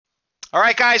All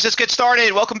right, guys, let's get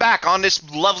started. Welcome back on this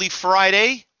lovely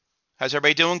Friday. How's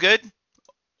everybody doing? Good?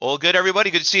 All good,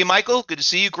 everybody? Good to see you, Michael. Good to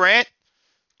see you, Grant,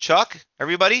 Chuck,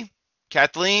 everybody.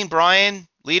 Kathleen, Brian,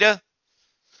 Lita.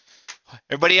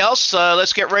 Everybody else,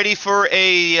 let's get ready for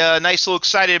a nice little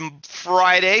excited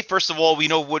Friday. First of all, we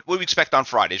know what we expect on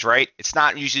Fridays, right? It's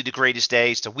not usually the greatest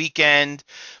day. It's the weekend,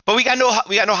 but we got no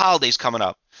holidays coming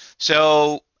up.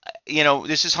 So,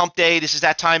 this is hump day. This is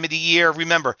that time of the year.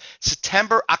 Remember,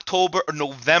 September, October, or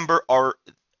November are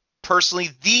personally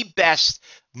the best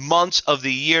months of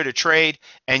the year to trade.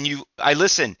 And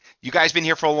listen, you guys been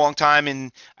here for a long time,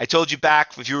 and I told you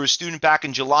back, if you were a student back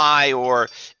in July or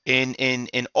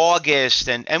in August,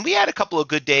 and we had a couple of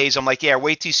good days. I'm like, yeah,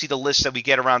 wait till you see the list that we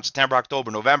get around September, October,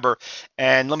 November.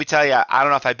 And let me tell you, I don't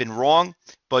know if I've been wrong,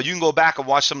 but you can go back and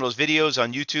watch some of those videos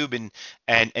on YouTube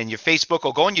and your Facebook,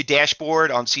 or go on your dashboard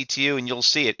on CTU and you'll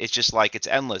see it. It's just like, it's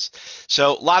endless.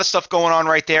 So a lot of stuff going on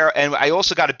right there. And I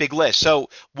also got a big list. So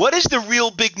what is the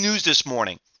real big news this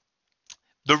morning?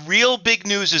 The real big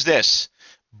news is this: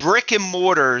 brick and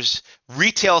mortars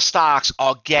retail stocks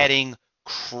are getting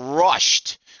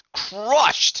crushed.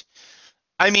 Crushed.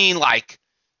 I mean, like,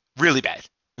 really bad.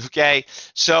 Okay,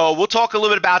 so we'll talk a little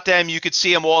bit about them. You could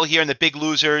see them all here in the big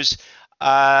losers.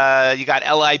 You got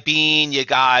LI Bean, you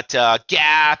got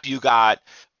Gap, you got,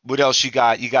 what else you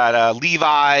got? You got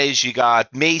Levi's, you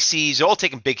got Macy's. They're all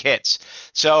taking big hits.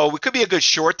 So it could be a good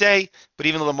short day, but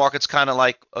even though the market's kind of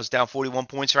like us down 41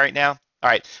 points right now. All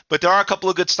right, but there are a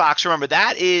couple of good stocks. Remember,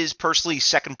 that is personally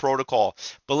second protocol.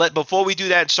 But before we do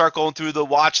that and start going through the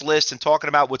watch list and talking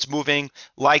about what's moving,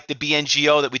 like the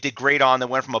BNGO that we did great on, that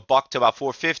went from $1 to about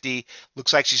 450.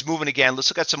 Looks like she's moving again.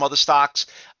 Let's look at some other stocks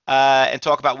and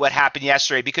talk about what happened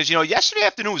yesterday. Because, yesterday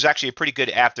afternoon was actually a pretty good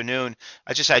afternoon.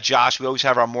 I just had Josh. We always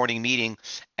have our morning meeting.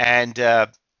 And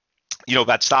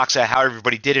about stocks, how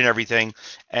everybody did and everything,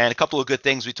 and a couple of good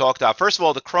things we talked about. First of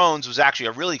all, the Crohn's was actually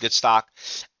a really good stock.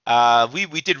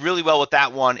 We did really well with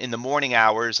that one in the morning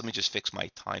hours. Let me just fix my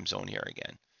time zone here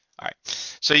again. All right,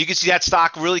 so you can see that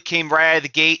stock really came right out of the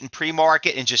gate in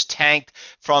pre-market and just tanked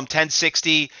from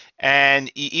 1060,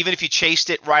 and even if you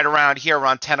chased it right around here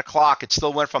around 10 o'clock, it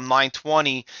still went from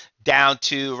 920 down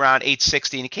to around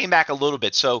 860, and it came back a little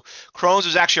bit. So Crohn's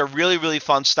was actually a really, really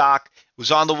fun stock. It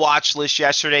was on the watch list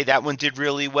yesterday. That one did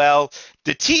really well.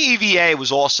 The TEVA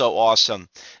was also awesome.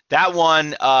 That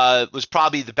one was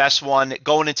probably the best one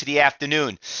going into the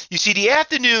afternoon. You see, the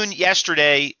afternoon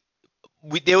yesterday,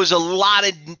 there was a lot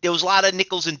of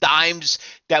nickels and dimes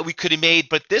that we could have made,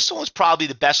 but this one was probably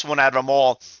the best one out of them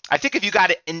all. I think if you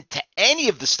got it into any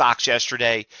of the stocks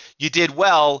yesterday, you did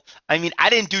well. I mean, I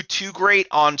didn't do too great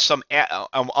on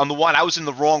on the one. I was in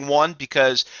the wrong one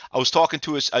because I was talking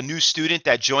to a new student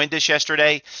that joined us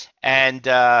yesterday, and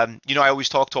I always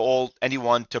talk to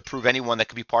anyone to prove anyone that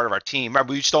could be part of our team.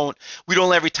 Remember, we don't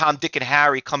let every Tom, Dick, and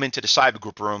Harry come into the cyber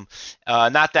group room.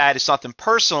 Not that it's nothing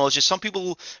personal. It's just some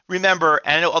people remember,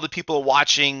 and I know other people are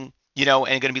watching, and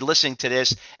going to be listening to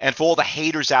this. And for all the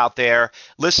haters out there,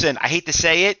 listen, I hate to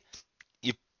say it,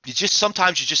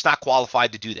 sometimes you're just not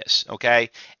qualified to do this,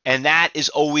 okay? And that is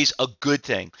always a good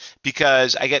thing,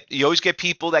 because you always get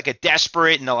people that get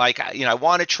desperate and they're like, I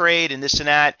want to trade and this and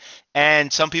that,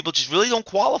 and some people just really don't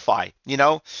qualify.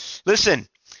 Listen,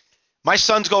 my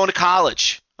son's going to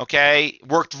college, okay?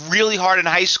 Worked really hard in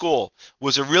high school,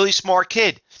 was a really smart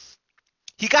kid.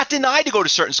 He got denied to go to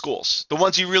certain schools, the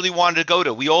ones he really wanted to go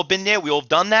to. We all been there. We all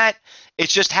done that. It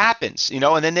just happens, And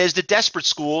then there's the desperate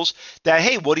schools that,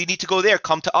 hey, what do you need to go there?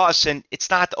 Come to us. And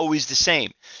it's not always the same.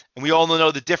 And we all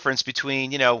know the difference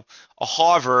between, a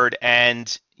Harvard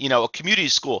and, a community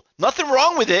school. Nothing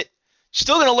wrong with it.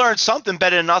 Still going to learn something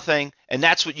better than nothing. And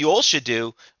that's what you all should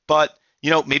do. But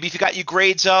maybe if you got your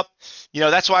grades up,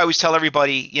 that's why I always tell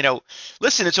everybody,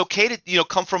 listen, it's okay to,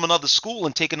 come from another school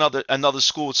and take another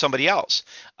school with somebody else.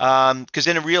 Because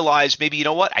then I realize maybe,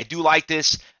 what, I do like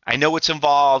this. I know what's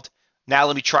involved. Now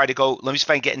let me see if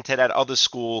I can get into that other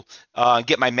school and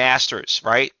get my master's,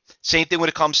 right? Same thing when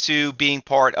it comes to being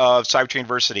part of Cybertrade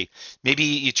University. Maybe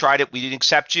you tried it, we didn't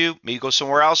accept you. Maybe go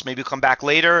somewhere else. Maybe come back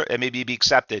later and maybe you'll be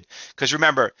accepted. Because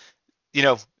remember, you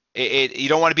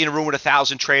don't want to be in a room with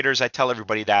 1,000 traders. I tell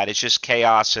everybody that. It's just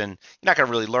chaos, and you're not going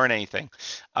to really learn anything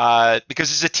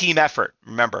because it's a team effort,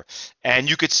 remember. And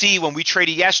you could see when we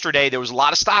traded yesterday, there was a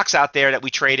lot of stocks out there that we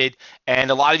traded,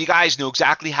 and a lot of you guys knew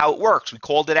exactly how it works. We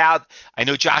called it out. I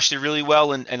know Josh did really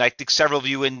well, and I think several of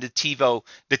you in the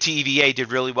TEVA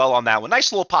did really well on that one.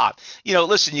 Nice little pop.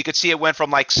 Listen, you could see it went from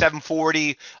like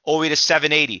 740 all the way to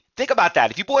 780. Think about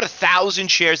that. If you bought 1,000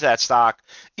 shares of that stock,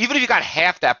 even if you got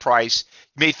half that price,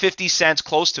 you made 50 cents,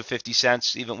 close to 50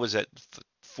 cents, even was at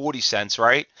 40 cents,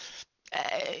 right?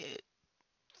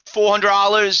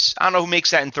 $400. I don't know who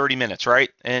makes that in 30 minutes, right?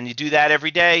 And you do that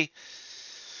every day.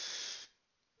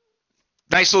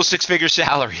 Nice little six-figure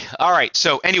salary. All right.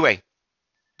 So anyway,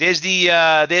 there's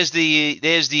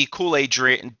the Kool-Aid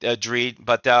dream,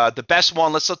 but the best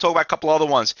one. Let's talk about a couple other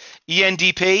ones.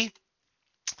 ENDP.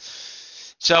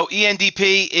 So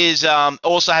ENDP is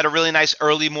also had a really nice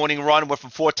early morning run. Went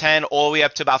from 410 all the way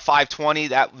up to about 520.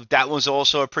 That was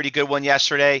also a pretty good one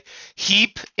yesterday.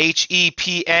 HEAP,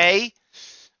 HEPA.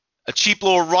 A cheap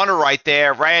little runner right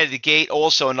there, right out of the gate.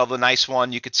 Also another nice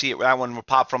one. You could see it. That one will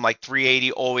pop from like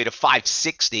 380 all the way to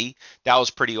 560. That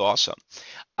was pretty awesome.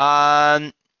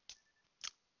 All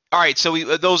right, so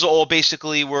those all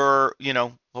basically were,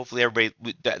 hopefully everybody,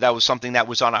 that was something that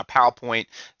was on our PowerPoint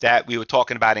that we were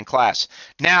talking about in class.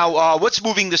 Now, what's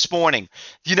moving this morning?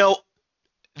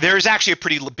 There's actually a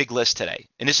pretty big list today,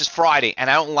 and this is Friday, and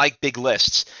I don't like big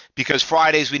lists because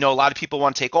Fridays we know a lot of people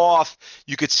want to take off.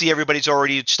 You could see everybody's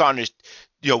already starting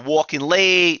to, walk in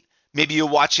late. Maybe you're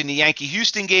watching the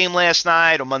Yankee-Houston game last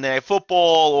night or Monday Night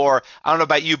Football, or I don't know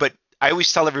about you, but I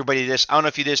always tell everybody this. I don't know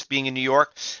if you do this being in New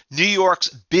York. New York's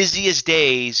busiest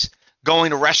days going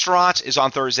to restaurants is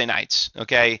on Thursday nights,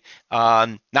 okay?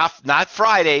 Not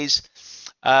Fridays.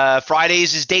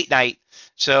 Fridays is date night.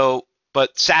 So,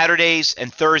 but Saturdays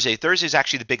and Thursday. Thursday is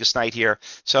actually the biggest night here.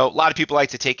 So a lot of people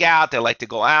like to take out. They like to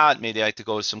go out. Maybe they like to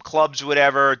go to some clubs or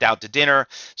whatever, down to dinner.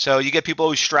 So you get people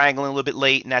always straggling a little bit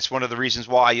late, and that's one of the reasons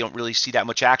why you don't really see that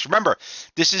much action. Remember,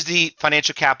 this is the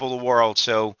financial capital of the world.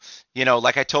 So,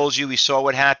 like I told you, we saw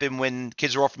what happened when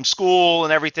kids are off from school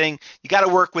and everything. You got to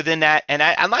work within that. And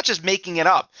I'm not just making it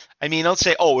up. I mean, don't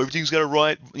say, oh, everything's going to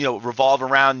run, revolve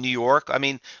around New York. I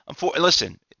mean,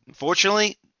 listen,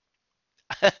 unfortunately,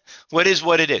 what is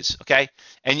what it is, okay?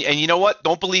 And you know what?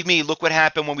 Don't believe me. Look what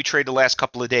happened when we traded the last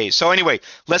couple of days. So anyway,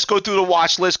 let's go through the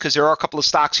watch list because there are a couple of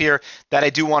stocks here that I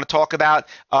do want to talk about.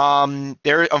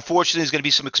 There, unfortunately, is going to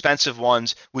be some expensive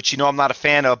ones, which I'm not a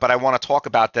fan of, but I want to talk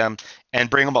about them and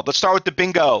bring them up. Let's start with the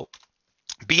bingo.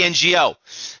 BNGO.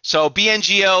 So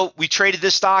BNGO, we traded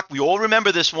this stock. We all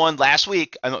remember this one last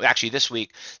week. Actually, this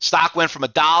week. Stock went from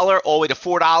 $1 all the way to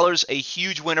 $4. A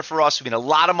huge winner for us. We made a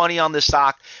lot of money on this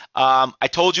stock. I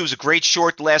told you it was a great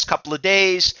short the last couple of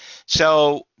days.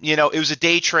 So, it was a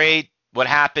day trade. What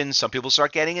happens? Some people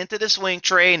start getting into the swing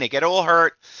trade and they get all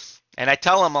hurt. And I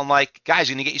tell them, I'm like, guys,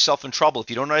 you're going to get yourself in trouble. If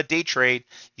you don't know how to day trade,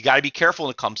 you got to be careful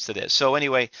when it comes to this. So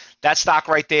anyway, that stock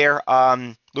right there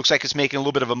looks like it's making a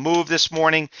little bit of a move this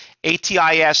morning.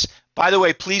 ATIS. By the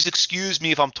way, please excuse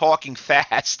me if I'm talking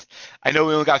fast. I know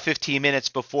we only got 15 minutes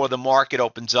before the market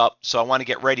opens up, so I want to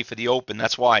get ready for the open.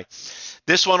 That's why.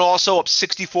 This one also up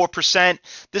 64%.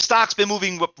 This stock's been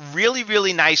moving really,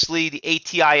 really nicely, the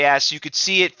ATIS. You could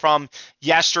see it from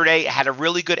yesterday. It had a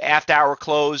really good after-hour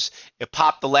close. It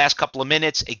popped the last couple of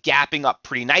minutes, it gapping up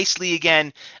pretty nicely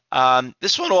again.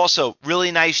 This one also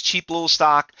really nice, cheap little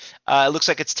stock. It looks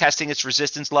like it's testing its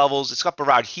resistance levels. It's up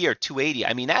around here, 280.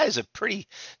 I mean, that is a pretty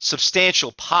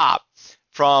substantial pop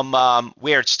from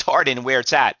where it started and where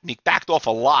it's at. I mean, it backed off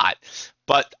a lot,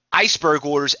 but iceberg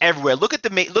orders everywhere. Look at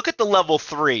the level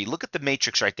 3. Look at the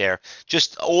matrix right there.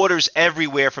 Just orders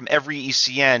everywhere from every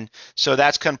ECN. So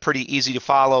that's kind of pretty easy to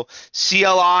follow.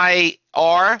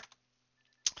 CLIR.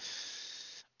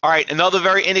 All right, another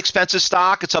very inexpensive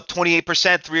stock. It's up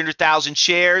 28%, 300,000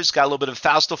 shares. Got a little bit of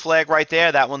Fausto flag right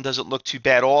there. That one doesn't look too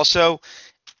bad also.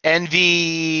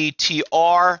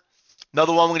 NVTR,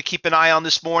 another one we're going to keep an eye on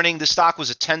this morning. The stock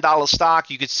was a $10 stock.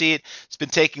 You can see it. It's been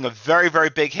taking a very, very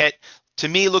big hit. To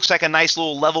me, it looks like a nice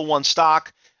little level 1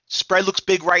 stock. Spread looks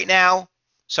big right now.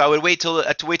 So I would wait till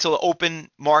the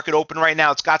market open right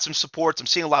now. It's got some supports. I'm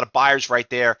seeing a lot of buyers right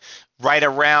there, right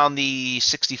around the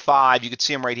 65. You can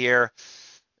see them right here.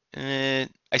 I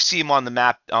see him on the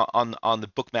map, on the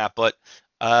book map, but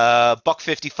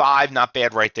 $155, not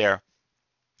bad right there.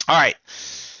 All right,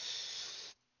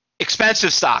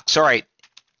 expensive stocks. All right,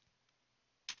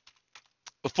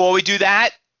 before we do that,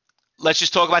 let's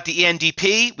just talk about the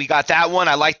ENDP. We got that one.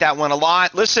 I like that one a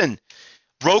lot. Listen,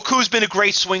 ROKU's been a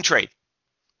great swing trade.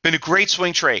 Been a great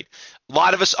swing trade. A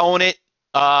lot of us own it.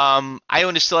 I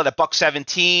own it still at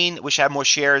 $117. Wish I had more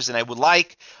shares than I would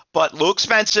like, but a little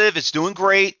expensive. It's doing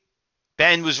great.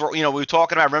 Ben was, we were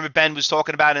talking about, remember Ben was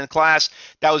talking about in class,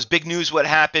 that was big news what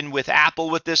happened with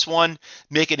Apple with this one,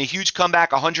 making a huge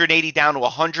comeback, 180 down to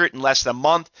 100 in less than a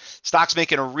month. Stock's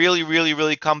making a really, really,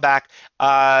 really comeback.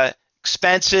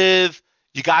 Expensive.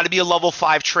 You got to be a level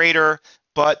 5 trader,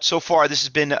 but so far this has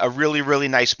been a really, really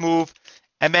nice move.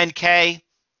 MNK,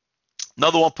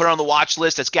 Another one put on the watch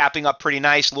list that's gapping up pretty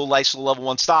nice, a little nice little level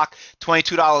one stock,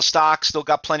 $22 stock, still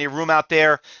got plenty of room out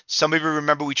there. Some of you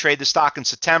remember we traded the stock in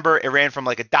September. It ran from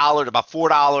like $1 to about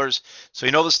 $4. So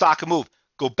you know the stock can move.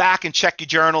 Go back and check your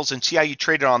journals and see how you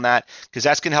traded on that, because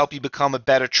that's going to help you become a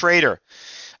better trader.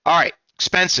 All right,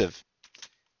 expensive.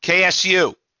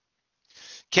 KSU.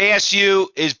 KSU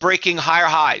is breaking higher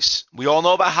highs. We all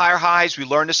know about higher highs. We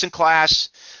learned this in class.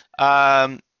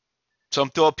 Some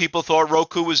people thought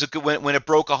ROKU was a good, when it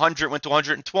broke 100, went to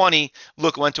 120.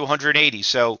 Look, it went to 180.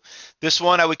 So this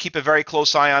one, I would keep a very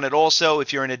close eye on it also.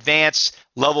 If you're an advanced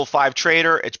level 5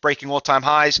 trader, it's breaking all-time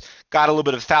highs. Got a little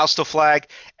bit of Fausto flag.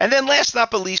 And then last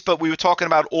not but least, but we were talking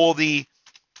about all these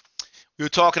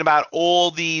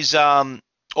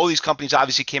companies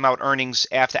obviously came out earnings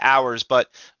after hours, but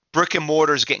brick and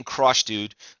mortar is getting crushed,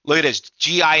 dude. Look at this.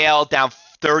 GIL down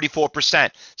 34%.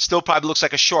 Still probably looks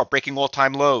like a short, breaking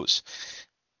all-time lows.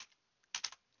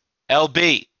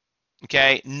 LB,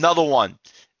 okay, another one,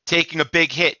 taking a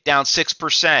big hit, down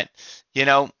 6%. You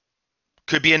know,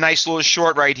 could be a nice little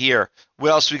short right here.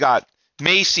 What else we got?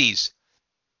 Macy's.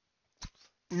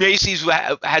 Macy's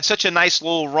had such a nice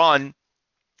little run,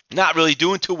 not really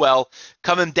doing too well,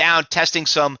 coming down, testing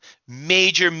some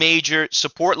major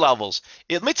support levels.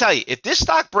 Let me tell you, if this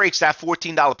stock breaks that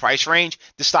 $14 price range,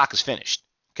 the stock is finished.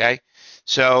 Okay,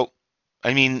 so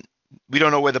I mean, we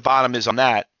don't know where the bottom is on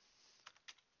that.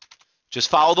 Just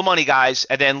follow the money, guys.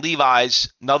 And then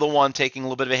Levi's, another one taking a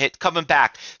little bit of a hit, coming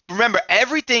back. Remember,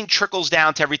 everything trickles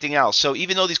down to everything else. So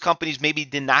even though these companies maybe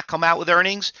did not come out with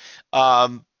earnings,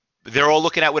 they're all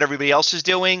looking at what everybody else is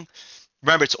doing.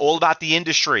 Remember, it's all about the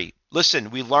industry. Listen,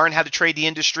 we learned how to trade the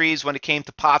industries when it came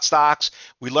to pot stocks.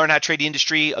 We learned how to trade the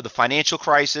industry of the financial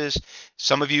crisis.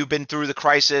 Some of you have been through the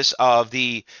crisis of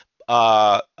the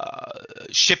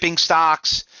shipping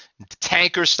stocks,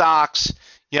 tanker stocks.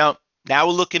 You know, now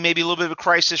we're looking maybe a little bit of a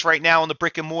crisis right now on the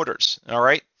brick and mortars. All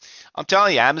right, I'm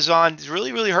telling you, Amazon is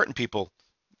really hurting people.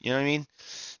 You know what I mean?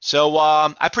 So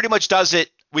I pretty much does it.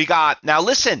 We got now.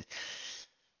 Listen,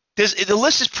 the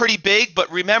list is pretty big,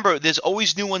 but remember, there's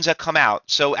always new ones that come out.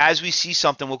 So as we see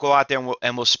something, we'll go out there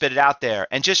and we'll spit it out there.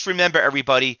 And just remember,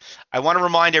 everybody, I want to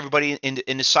remind everybody in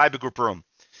the cyber group room.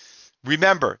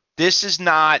 Remember, this is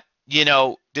not. You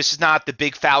know, this is not the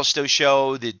big Fausto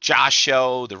show, the Josh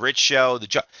show, the Rich show.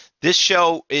 This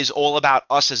show is all about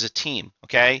us as a team,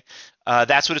 okay?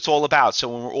 That's what it's all about. So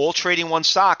when we're all trading one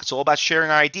stock, it's all about sharing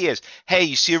our ideas. Hey,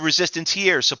 you see a resistance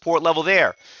here, support level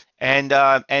there. And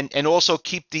also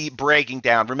keep the bragging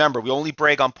down. Remember, we only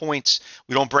brag on points.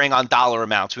 We don't brag on dollar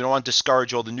amounts. We don't want to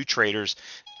discourage all the new traders.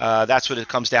 That's what it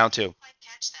comes down to.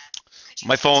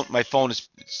 My phone is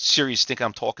serious. Think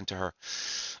I'm talking to her.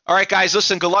 All right, guys,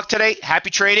 listen, good luck today. Happy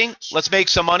trading. Let's make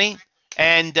some money.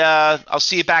 And I'll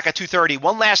see you back at 2:30.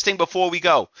 One last thing before we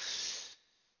go.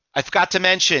 I forgot to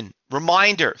mention,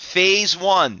 reminder, phase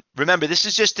 1. Remember, this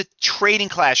is just a trading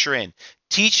class you're in.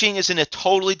 Teaching is in a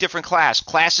totally different class.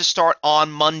 Classes start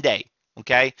on Monday,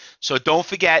 okay? So don't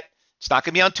forget, it's not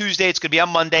going to be on Tuesday. It's going to be on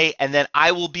Monday. And then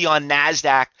I will be on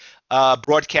NASDAQ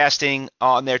broadcasting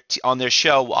on their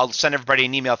show. I'll send everybody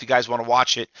an email if you guys want to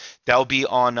watch it. That'll be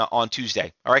on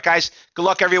Tuesday. All right, guys. Good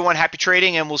luck, everyone. Happy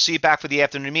trading, and we'll see you back for the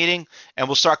afternoon meeting. And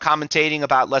we'll start commentating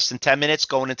about less than 10 minutes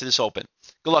going into this open.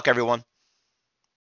 Good luck, everyone.